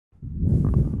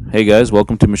Hey guys,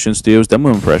 welcome to Machine Studios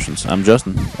Demo Impressions. I'm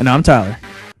Justin. And I'm Tyler.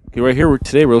 Okay, right here,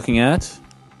 today we're looking at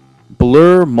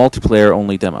Blur multiplayer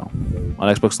only demo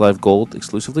on Xbox Live Gold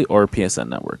exclusively or PSN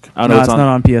Network. I don't know. No, it's not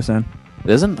on PSN.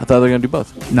 It isn't? I thought they were going to do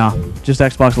both. Nah, just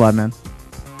Xbox Live, man.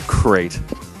 Great.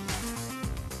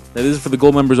 That is for the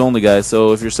Gold members only, guys.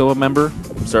 So if you're still a member,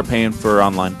 start paying for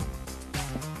online.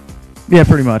 Yeah,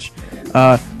 pretty much.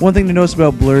 One thing to notice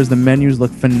about Blur is the menus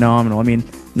look phenomenal. I mean,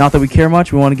 not that we care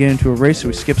much. We want to get into a race, so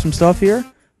we skip some stuff here.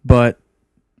 But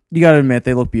you got to admit,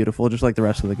 they look beautiful, just like the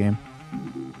rest of the game.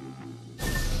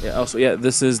 Yeah. Also,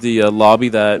 this is the lobby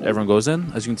that everyone goes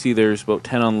in. As you can see, there's about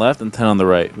 10 on the left and 10 on the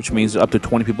right, which means up to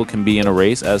 20 people can be in a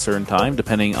race at a certain time,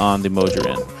 depending on the mode you're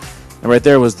in. And right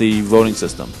there was the voting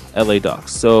system, LA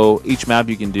Docs. So each map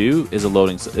you can do is a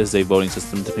voting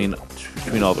system between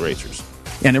all the racers.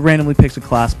 And it randomly picks a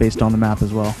class based on the map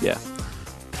as well. Yeah.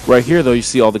 Right here, though, you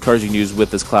see all the cars you can use with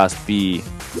this Class B,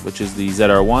 which is the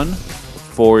ZR1,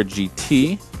 Ford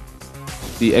GT,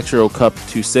 the X-Hero Cup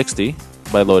 260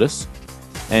 by Lotus,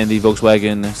 and the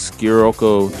Volkswagen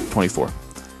Scirocco 24.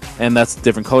 And that's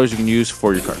different colors you can use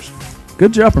for your cars.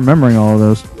 Good job remembering all of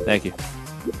those. Thank you.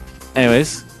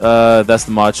 Anyways, that's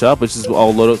the mod shop, which is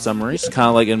all loadout summaries, kind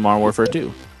of like in Modern Warfare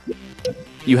 2.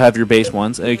 You have your base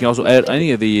ones, and you can also add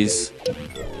any of these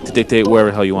to dictate wherever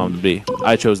the hell you want them to be.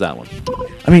 I chose that one.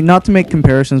 I mean, not to make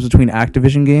comparisons between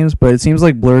Activision games, but it seems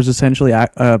like Blur is essentially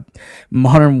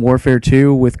Modern Warfare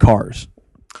 2 with cars.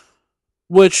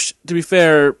 Which, to be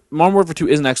fair, Modern Warfare 2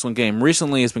 is an excellent game.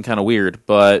 Recently, it's been kind of weird,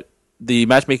 but the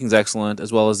matchmaking is excellent,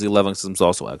 as well as the leveling system is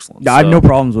also excellent. Yeah, I have no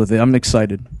problems with it. I'm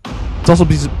excited. It's also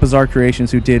Bizarre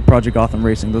Creations who did Project Gotham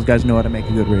Racing. Those guys know how to make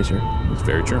a good racer. It's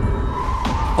very true.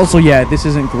 Also, yeah, this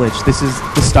isn't glitched. This is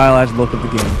the stylized look of the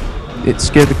game. It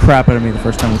scared the crap out of me the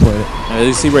first time we played it. As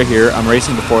you see right here, I'm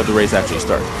racing before the race actually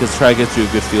starts, because try to get you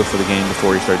a good feel for the game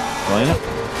before you start playing it.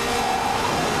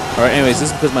 Alright, anyways, this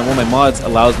is because one of my mods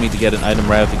allows me to get an item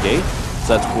right out the gate,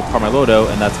 so that's part of my loadout,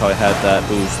 and that's how I had that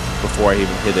boost before I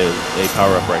even hit a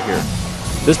power-up right here.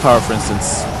 This power, for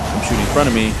instance, I'm shooting in front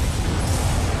of me,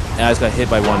 and I just got hit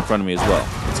by one in front of me as well.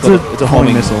 It's a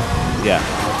homing missile. Yeah.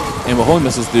 And what homing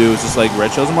missiles do is just like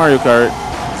Red Shells in Mario Kart,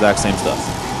 exact same stuff.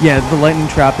 Yeah, the lightning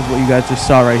trap is what you guys just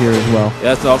saw right here as well.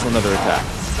 Yeah, that's also another attack.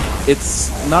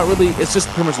 It's not really, it's just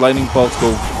pretty much lightning bolts go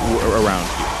around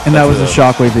you. And that was a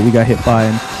shockwave that you got hit by.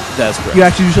 And that's correct. You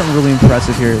actually do something really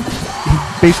impressive here.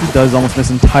 He basically does almost this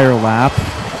entire lap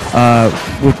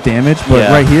with damage, but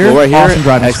yeah. right here, awesome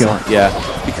driving excellent. skill. Yeah,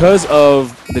 because of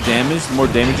the damage, the more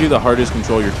damage you, the harder it is to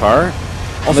control your car.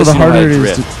 Also, the harder it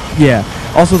is to,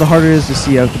 also the harder it is to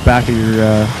see out the back of your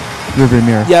rearview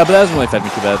mirror. Yeah, but that doesn't really affect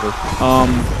me too badly.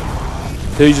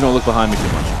 They usually don't look behind me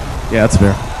too much. Yeah, that's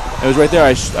fair. It was right there.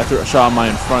 I threw a shot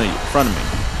mine in front of me.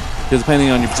 Because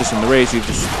depending on your position in the race, you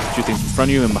just shoot things in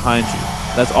front of you and behind you.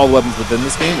 That's all the weapons within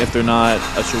this game if they're not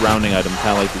a surrounding item,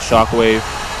 kind of like the shockwave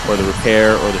or the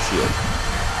repair or the shield.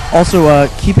 Also,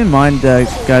 keep in mind,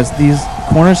 guys, these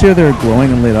corners here that are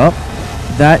glowing and lit up,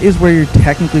 that is where you're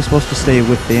technically supposed to stay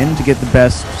within to get the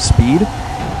best speed.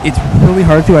 It's really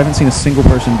hard to. I haven't seen a single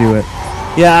person do it.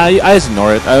 Yeah, I just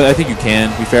ignore it. I think you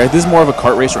can, to be fair. This is more of a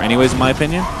kart racer anyways, in my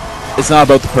opinion. It's not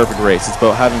about the perfect race. It's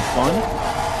about having fun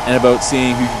and about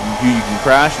seeing who you can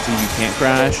crash and who you can't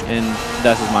crash, and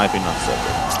that's just my opinion on the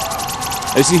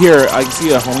subject. As you see here, I can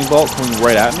see a homing bolt coming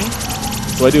right at me.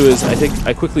 So what I do is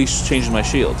I quickly change my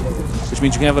shield, which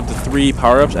means you can have up to 3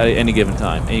 power-ups at any given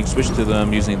time, and you can switch to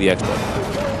them using the X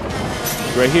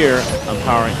button. Right here,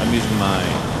 I'm using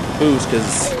my boost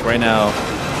because right now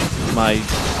my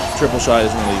triple shot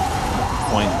isn't really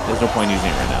there's no point using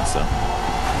it right now, so.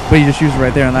 But you just used it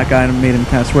right there on that guy and made him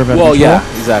kind of swerve out of control. Well, yeah,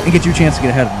 exactly. And get you a chance to get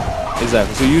ahead of him.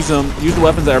 Exactly. So use the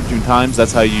weapons at opportune times.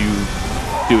 That's how you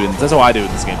do it. That's how I do it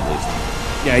in this game, at least.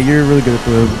 Yeah, you're really good at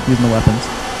using the weapons.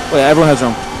 Well, yeah, everyone has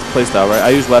their own playstyle, right? I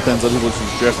use weapons. Other people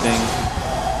choose drifting.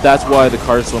 That's why the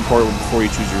car is so important before you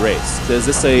choose your race. Because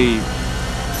this say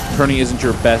turning isn't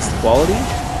your best quality.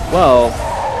 Well,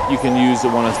 you can use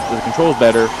the one that controls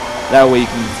better. That way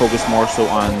you can focus more so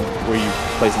on where you're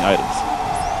placing items.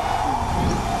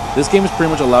 This game is pretty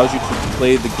much allows you to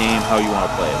play the game how you want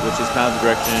to play it, which is kind of the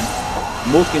direction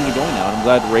most games are going now, and I'm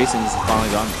glad racing's finally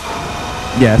gone this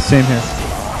way. Yeah, same here.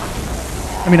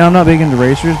 I mean, I'm not big into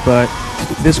racers, but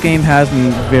this game has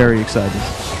me very excited.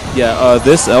 Yeah,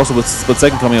 this also with Split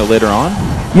Second coming out later on.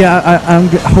 Yeah,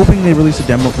 I'm hoping they release a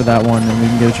demo for that one, and we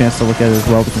can get a chance to look at it as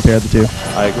well to compare the two.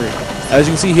 I agree. As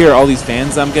you can see here, all these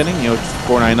fans I'm getting, you know,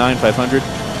 499, 500,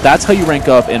 that's how you rank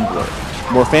up in Blur.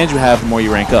 The more fans you have, the more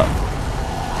you rank up.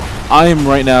 I am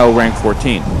right now ranked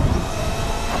 14.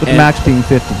 With the And- max being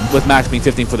 15. with max being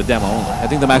 15 for the demo only. I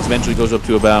think the max eventually goes up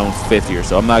to about 50 or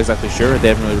so. I'm not exactly sure. They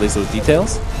haven't really released those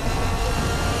details.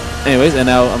 Anyways, and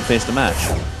now I'm finished the match.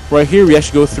 Right here, we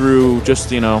actually go through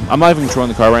just, I'm not even controlling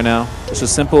the car right now. It's a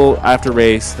simple after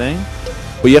race thing.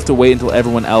 But you have to wait until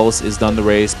everyone else is done the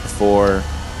race before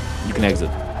you can exit.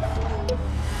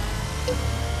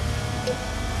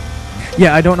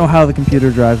 Yeah, I don't know how the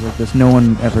computer drives like this. No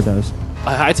one ever does.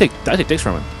 I take takes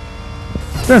from it.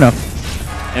 Fair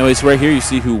enough. Anyways, right here you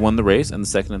see who won the race and the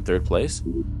second and third place.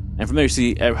 And from there you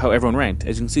see how everyone ranked.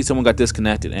 As you can see, someone got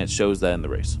disconnected, and it shows that in the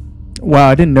race. Wow,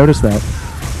 I didn't notice that.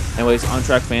 Anyways, on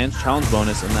track fans, challenge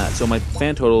bonus, and that. So my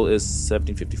fan total is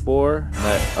 1754, and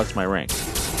that ups my rank.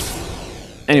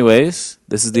 Anyways,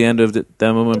 this is the end of the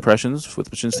demo impressions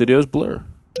with Machine Studios Blur.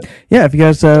 Yeah, if you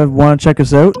guys want to check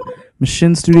us out,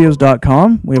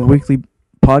 machinstudios.com. We have a weekly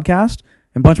podcast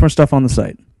and a bunch more stuff on the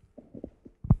site.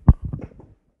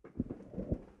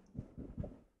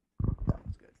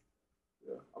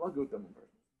 I'm not good with demo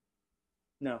impressions.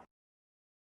 No.